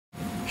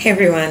Hey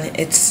everyone,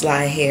 it's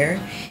Sly here.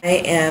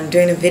 I am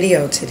doing a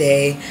video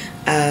today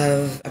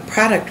of a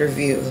product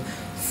review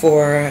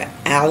for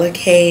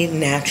Alikay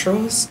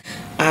Naturals.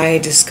 I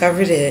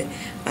discovered it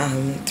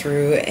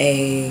through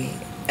a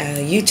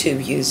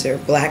YouTube user,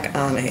 Black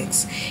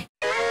Onyx.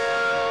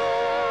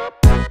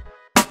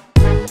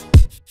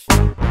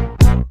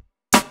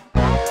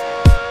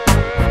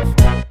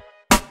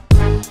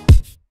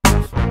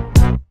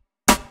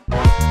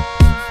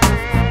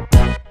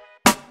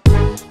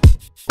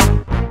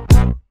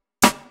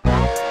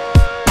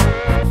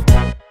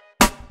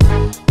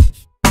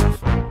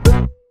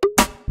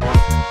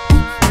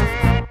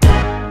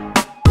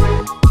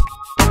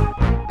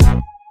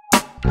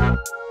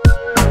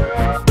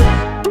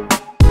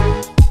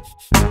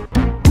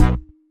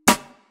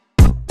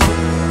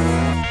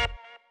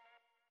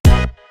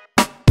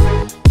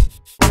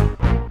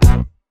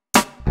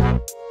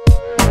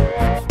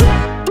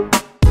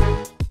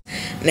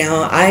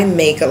 Now, I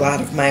make a lot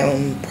of my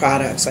own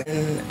products,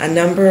 and a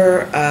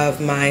number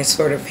of my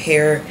sort of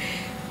hair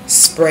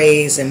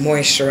sprays and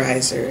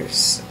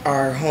moisturizers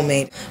are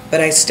homemade, but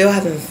I still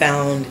haven't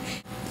found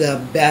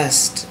the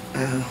best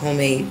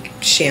homemade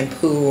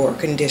shampoo or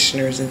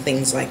conditioners and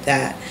things like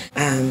that.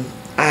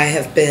 I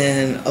have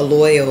been a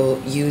loyal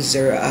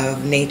user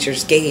of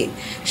Nature's Gate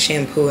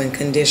shampoo and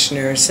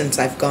conditioner since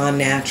I've gone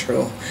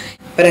natural,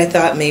 but I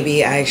thought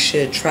maybe I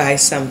should try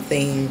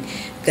something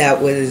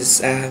that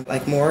was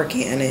like more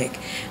organic,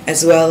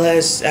 as well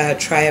as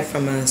try it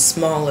from a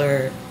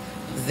smaller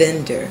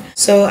vendor.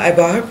 So I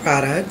bought her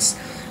products,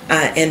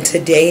 and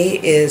today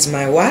is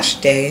my wash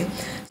day.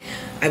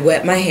 I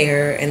wet my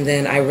hair and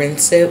then I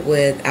rinse it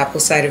with apple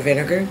cider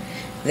vinegar.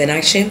 Then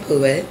I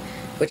shampoo it,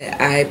 which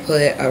I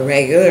put a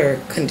regular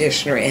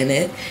conditioner in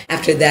it.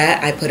 After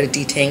that, I put a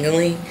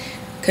detangling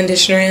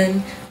conditioner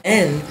in,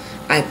 and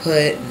I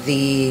put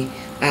the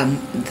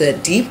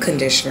deep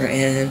conditioner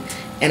in.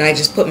 And I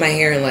just put my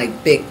hair in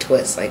like big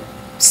twists, like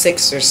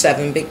 6 or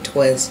 7 big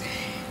twists.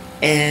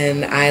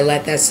 And I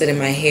let that sit in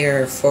my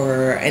hair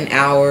for an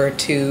hour or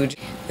two.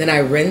 Then I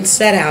rinse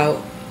that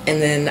out,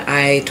 and then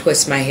I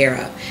twist my hair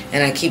up.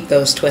 And I keep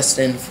those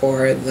twisting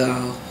for the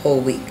whole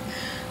week.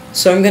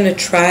 So I'm going to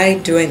try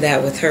doing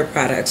that with her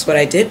products. What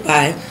I did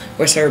buy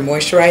was her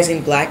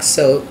moisturizing black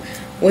soap,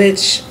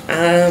 which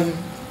and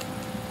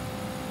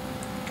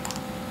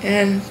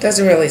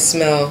doesn't really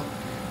smell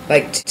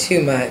like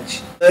too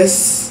much.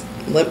 This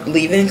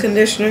leave-in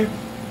conditioner,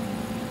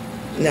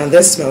 now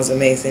this smells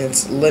amazing.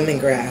 It's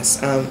lemongrass.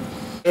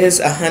 It is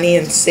a honey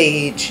and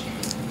sage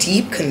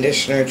deep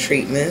conditioner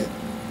treatment.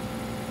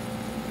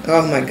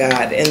 Oh my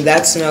god, and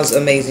that smells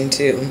amazing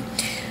too.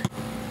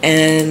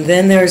 And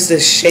then there's the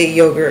Shea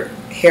Yogurt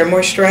hair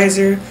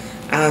moisturizer,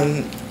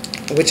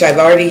 which I've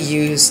already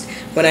used.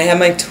 When I have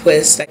my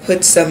twist, I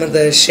put some of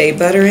the shea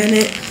butter in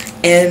it,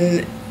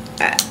 and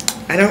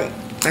I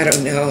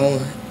don't know,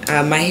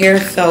 my hair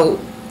felt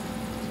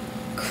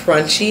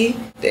crunchy,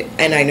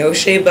 and I know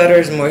shea butter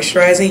is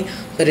moisturizing,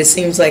 but it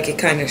seems like it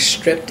kind of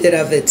stripped it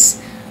of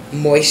its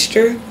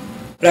moisture.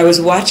 But I was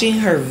watching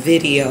her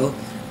video,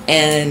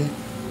 and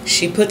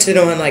she puts it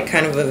on like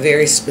kind of a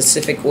very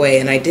specific way,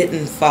 and I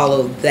didn't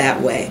follow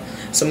that way,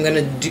 so I'm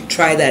gonna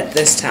try that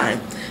this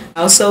time.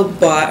 I also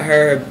bought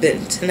her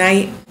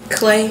bentonite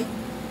clay.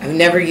 I've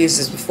never used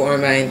this before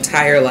in my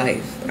entire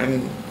life.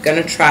 I'm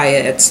gonna try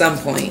it at some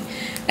point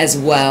as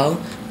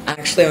well.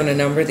 Actually, on a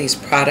number of these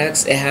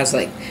products, it has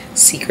like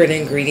secret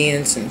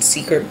ingredients and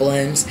secret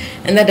blends,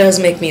 and that does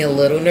make me a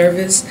little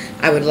nervous.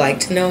 I would like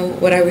to know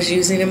what I was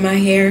using in my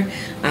hair,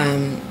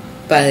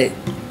 but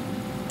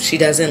she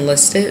doesn't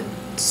list it,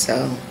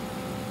 so.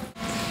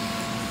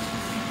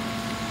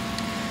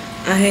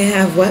 I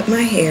have wet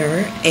my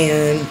hair,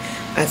 and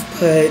I've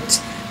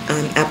put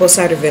apple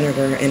cider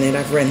vinegar in it.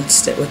 I've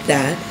rinsed it with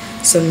that.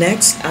 So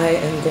next I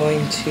am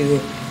going to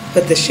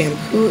put the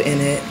shampoo in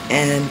it,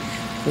 and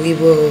we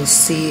will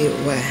see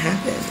what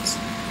happens.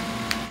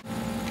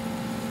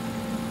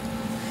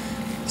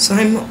 So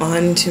I'm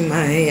on to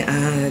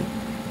my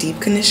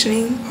deep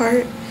conditioning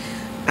part,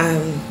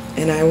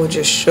 and I will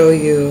just show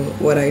you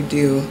what I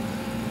do.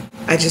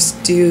 I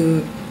just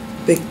do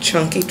big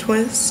chunky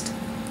twist.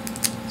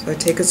 So I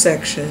take a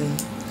section,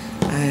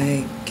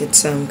 I get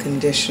some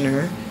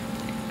conditioner.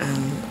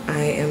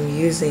 I am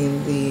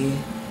using the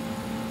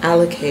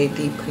Alikay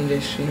deep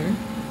conditioner.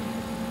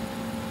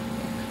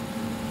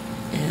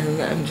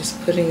 And I'm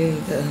just putting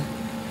the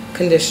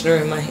conditioner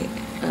in my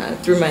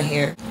through my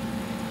hair.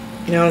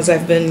 You know, as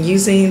I've been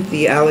using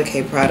the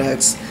Alikay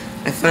products,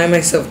 I find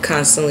myself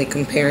constantly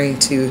comparing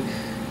to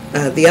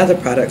the other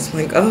products.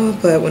 I'm like, oh,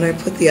 but when I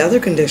put the other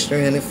conditioner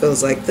in, it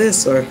feels like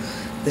this, or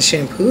the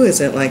shampoo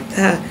isn't like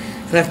that.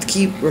 And I have to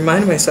keep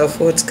reminding myself,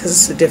 well, it's because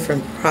it's a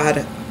different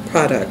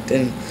product,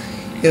 and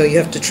you know, you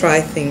have to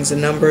try things a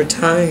number of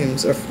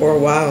times or for a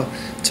while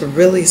to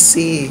really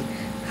see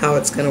how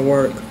it's going to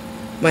work.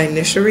 My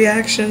initial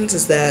reactions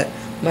is that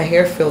my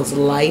hair feels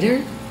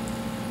lighter,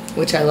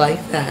 which I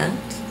like that.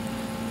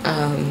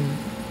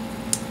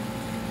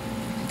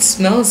 It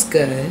smells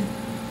good.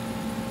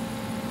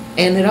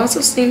 And it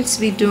also seems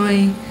to be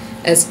doing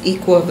as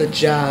equal of a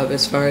job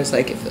as far as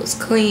like it feels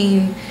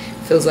clean,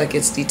 feels like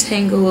it's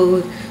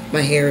detangled,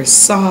 my hair is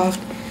soft.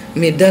 I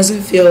mean, it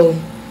doesn't feel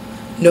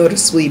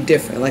noticeably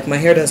different. Like my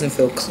hair doesn't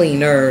feel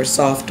cleaner or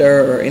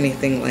softer or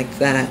anything like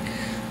that.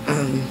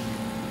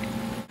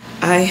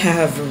 I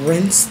have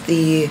rinsed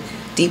the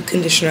deep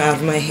conditioner out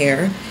of my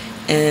hair,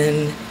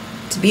 and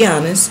to be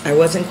honest, I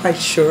wasn't quite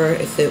sure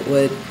if it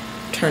would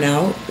turn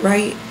out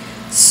right,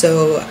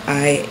 so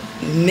I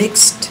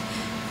mixed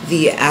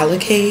the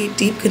Alikay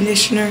deep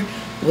conditioner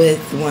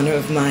with one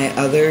of my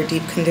other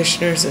deep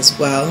conditioners as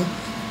well.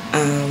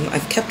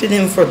 I've kept it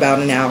in for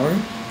about an hour.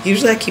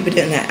 Usually I keep it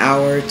in an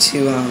hour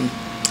to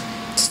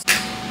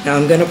now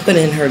I'm going to put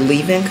in her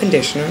leave-in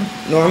conditioner.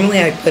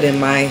 Normally I put in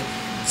my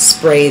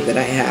spray that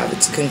I have.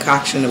 It's a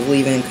concoction of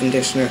leave-in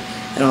conditioner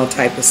and all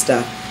type of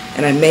stuff.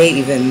 And I may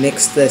even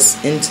mix this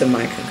into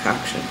my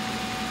concoction.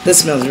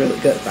 This smells really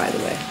good, by the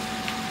way.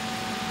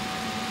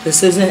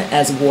 This isn't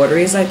as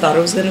watery as I thought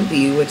it was going to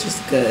be, which is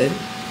good.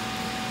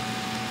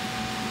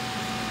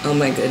 Oh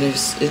my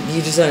goodness,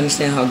 you just don't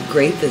understand how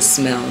great this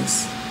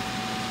smells.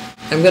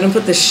 I'm going to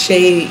put the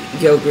shea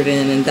yogurt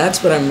in, and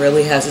that's what I'm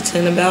really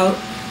hesitant about.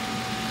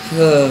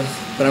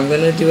 But I'm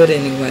going to do it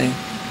anyway.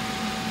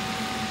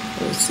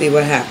 We'll see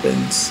what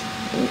happens.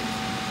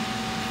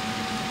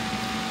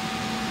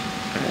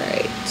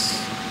 Alright.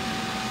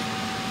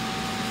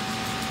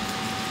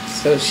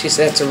 So she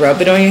said to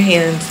rub it on your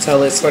hand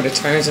until it sort of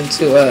turns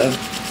into a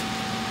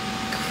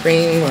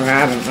cream, or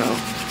I don't know.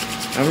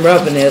 I'm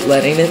rubbing it,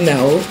 letting it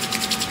melt.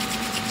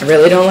 I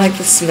really don't like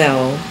the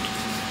smell.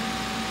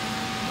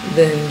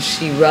 Then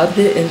she rubbed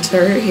it into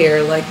her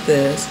hair like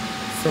this,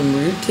 from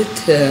root to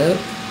tip.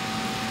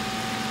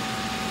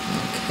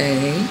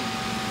 Okay.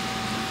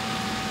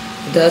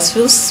 It does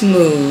feel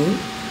smooth.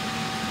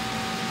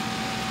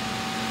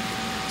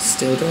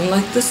 Still don't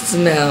like the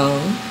smell.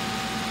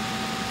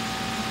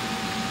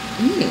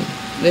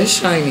 They're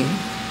shiny.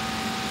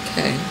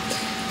 Okay.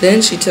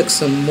 Then she took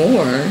some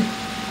more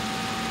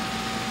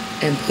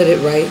and put it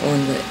right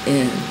on the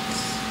ends.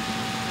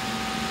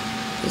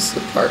 This is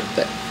the part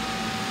that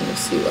we'll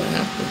see what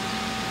happens.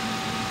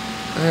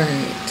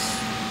 Alright.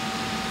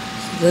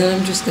 So then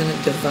I'm just going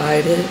to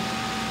divide it.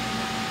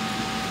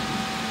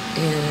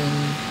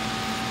 And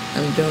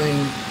I'm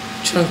doing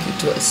chunky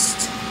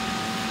twist.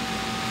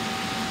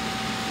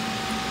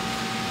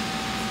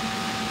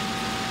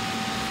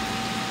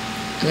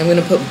 And I'm going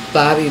to put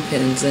bobby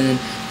pins in,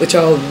 which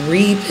I'll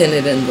re-pin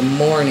it in the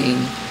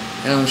morning.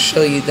 And I'll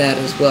show you that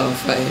as well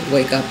if I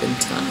wake up in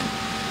time.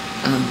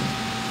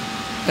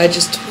 I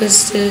just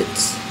twist it.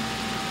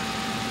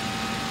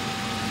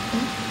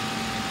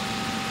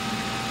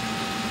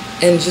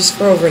 And just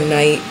for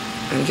overnight,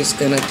 I'm just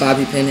going to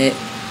bobby pin it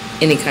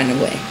any kind of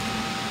way.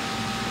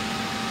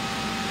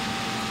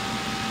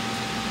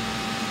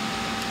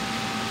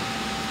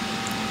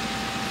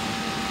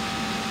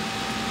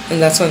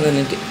 And that's what I'm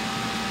going to do.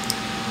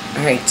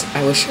 Alright,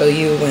 I will show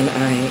you when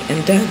I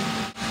am done.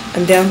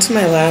 I'm down to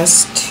my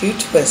last 2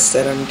 twists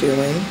that I'm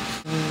doing.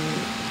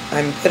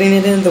 I'm putting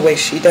it in the way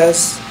she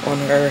does on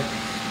her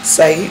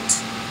site.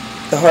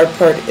 The hard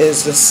part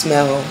is the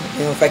smell.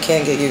 You know, if I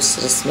can't get used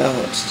to the smell,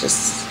 it's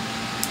just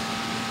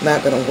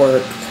not going to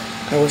work.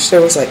 I wish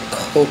there was like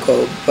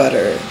cocoa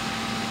butter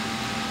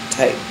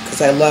type,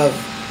 because I love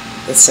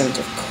the scent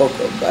of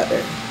cocoa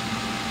butter.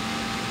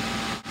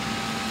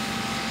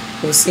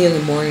 We'll see in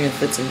the morning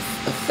if it's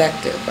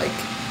effective. Like,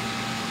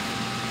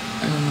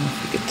 I don't know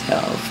if you could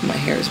tell if my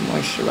hair is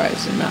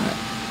moisturized or not.